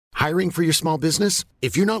Hiring for your small business?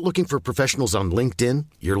 If you're not looking for professionals on LinkedIn,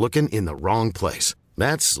 you're looking in the wrong place.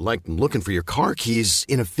 That's like looking for your car keys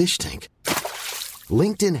in a fish tank.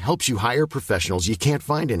 LinkedIn helps you hire professionals you can't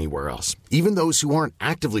find anywhere else, even those who aren't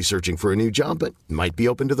actively searching for a new job but might be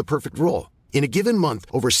open to the perfect role. In a given month,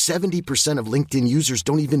 over 70% of LinkedIn users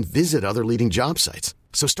don't even visit other leading job sites.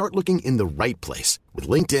 So start looking in the right place. With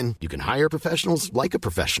LinkedIn, you can hire professionals like a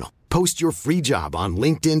professional. Post your free job on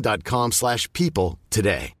linkedin.com/people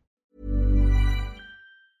today.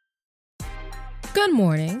 Good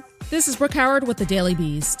morning. This is Brooke Howard with The Daily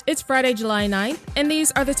Beast. It's Friday, July 9th, and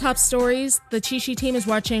these are the top stories the Cheat team is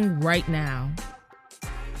watching right now.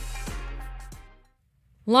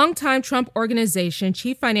 Longtime Trump Organization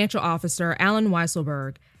Chief Financial Officer Allen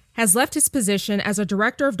Weisselberg has left his position as a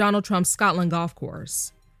director of Donald Trump's Scotland golf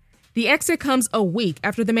course. The exit comes a week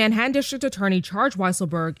after the Manhattan District Attorney charged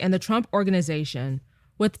Weisselberg and the Trump Organization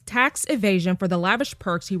with tax evasion for the lavish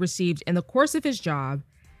perks he received in the course of his job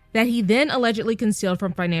that he then allegedly concealed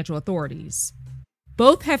from financial authorities.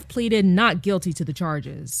 Both have pleaded not guilty to the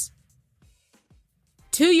charges.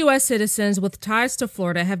 2 U.S. citizens with ties to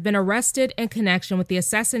Florida have been arrested in connection with the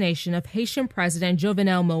assassination of Haitian President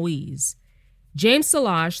Jovenel Moïse. James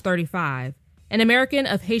Salage, 35, an American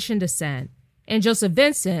of Haitian descent, and Joseph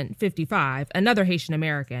Vincent, 55, another Haitian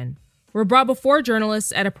American, were brought before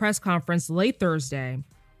journalists at a press conference late Thursday,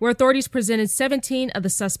 where authorities presented 17 of the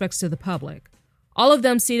suspects to the public, all of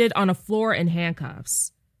them seated on a floor in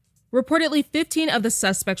handcuffs. Reportedly, 15 of the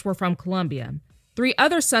suspects were from Colombia. 3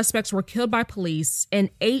 other suspects were killed by police, and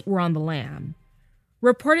 8 were on the lam.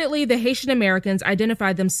 Reportedly, the Haitian Americans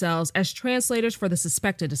identified themselves as translators for the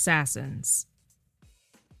suspected assassins.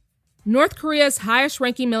 North Korea's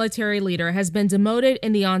highest-ranking military leader has been demoted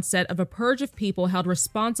in the onset of a purge of people held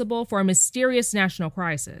responsible for a mysterious national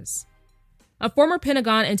crisis. A former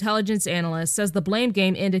Pentagon intelligence analyst says the blame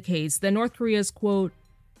game indicates that North Korea is, quote,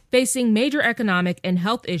 facing major economic and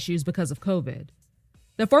health issues because of COVID.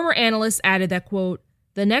 The former analyst added that, quote,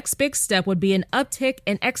 the next big step would be an uptick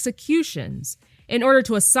in executions in order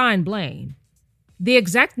to assign blame. The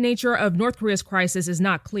exact nature of North Korea's crisis is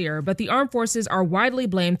not clear, but the armed forces are widely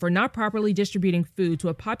blamed for not properly distributing food to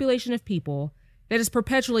a population of people that is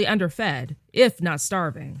perpetually underfed, if not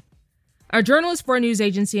starving. A journalist for a news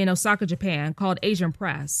agency in Osaka, Japan, called Asian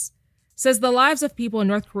Press, says the lives of people in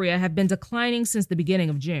North Korea have been declining since the beginning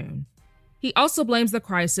of June. He also blames the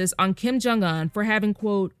crisis on Kim Jong-un for having,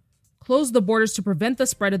 quote, closed the borders to prevent the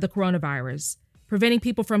spread of the coronavirus, preventing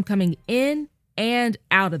people from coming in and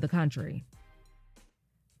out of the country.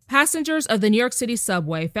 Passengers of the New York City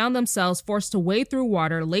subway found themselves forced to wade through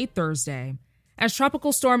water late Thursday as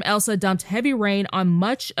Tropical Storm Elsa dumped heavy rain on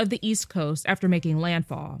much of the East Coast after making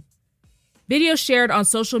landfall. Videos shared on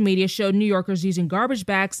social media showed New Yorkers using garbage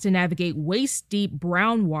bags to navigate waist-deep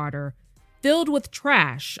brown water filled with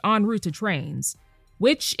trash en route to trains,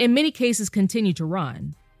 which in many cases continue to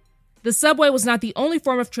run. The subway was not the only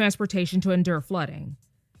form of transportation to endure flooding.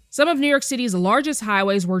 Some of New York City's largest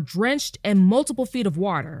highways were drenched in multiple feet of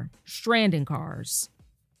water, stranding cars.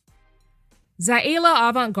 Zaila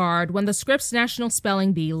Avant-Garde won the Scripps National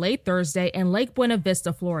Spelling Bee late Thursday in Lake Buena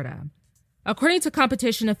Vista, Florida. According to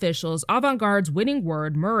competition officials, Avant-Garde's winning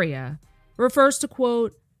word, Muria, refers to,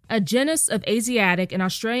 quote, a genus of Asiatic and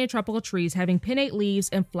Australian tropical trees having pinnate leaves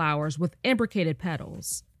and flowers with imbricated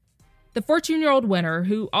petals. The 14-year-old winner,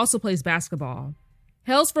 who also plays basketball,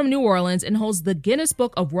 hails from New Orleans and holds the Guinness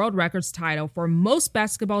Book of World Records title for most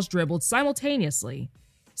basketballs dribbled simultaneously,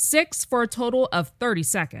 6 for a total of 30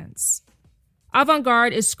 seconds.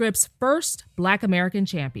 Avant-Garde is Scripps' first Black American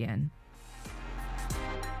champion.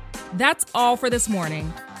 That's all for this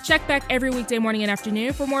morning. Check back every weekday morning and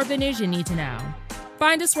afternoon for more of the news you need to know.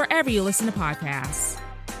 Find us wherever you listen to podcasts.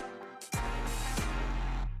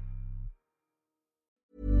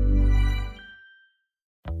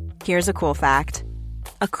 Here's a cool fact.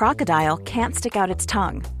 A crocodile can't stick out its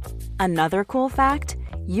tongue. Another cool fact,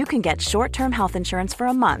 you can get short-term health insurance for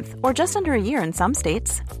a month or just under a year in some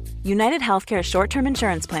states. United Healthcare short-term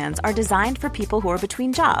insurance plans are designed for people who are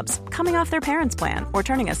between jobs, coming off their parents' plan, or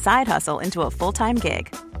turning a side hustle into a full-time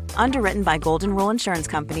gig. Underwritten by Golden Rule Insurance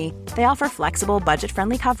Company, they offer flexible,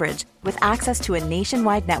 budget-friendly coverage with access to a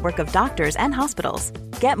nationwide network of doctors and hospitals.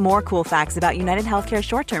 Get more cool facts about United Healthcare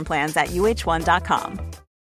short-term plans at uh1.com.